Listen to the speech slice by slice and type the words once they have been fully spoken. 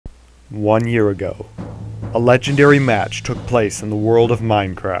1 year ago, a legendary match took place in the world of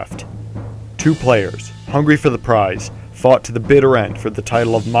Minecraft. Two players, hungry for the prize, fought to the bitter end for the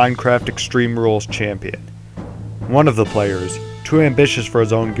title of Minecraft Extreme Rules Champion. One of the players, too ambitious for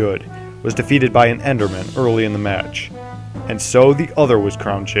his own good, was defeated by an Enderman early in the match, and so the other was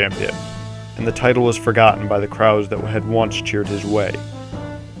crowned champion, and the title was forgotten by the crowds that had once cheered his way.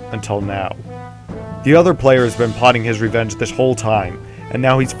 Until now. The other player has been plotting his revenge this whole time, and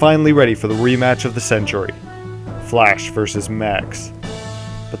now he's finally ready for the rematch of the century. Flash versus Max.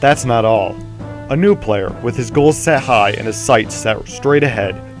 But that's not all. A new player, with his goals set high and his sights set straight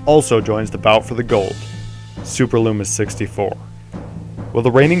ahead, also joins the bout for the gold. SuperLumis64. Will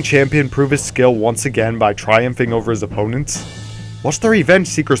the reigning champion prove his skill once again by triumphing over his opponents? What's the Revenge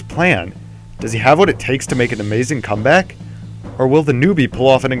Seeker's plan? Does he have what it takes to make an amazing comeback? Or will the newbie pull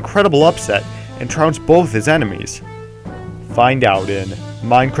off an incredible upset and trounce both his enemies? Find out in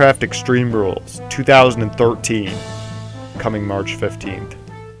Minecraft Extreme Rules 2013, coming March 15th.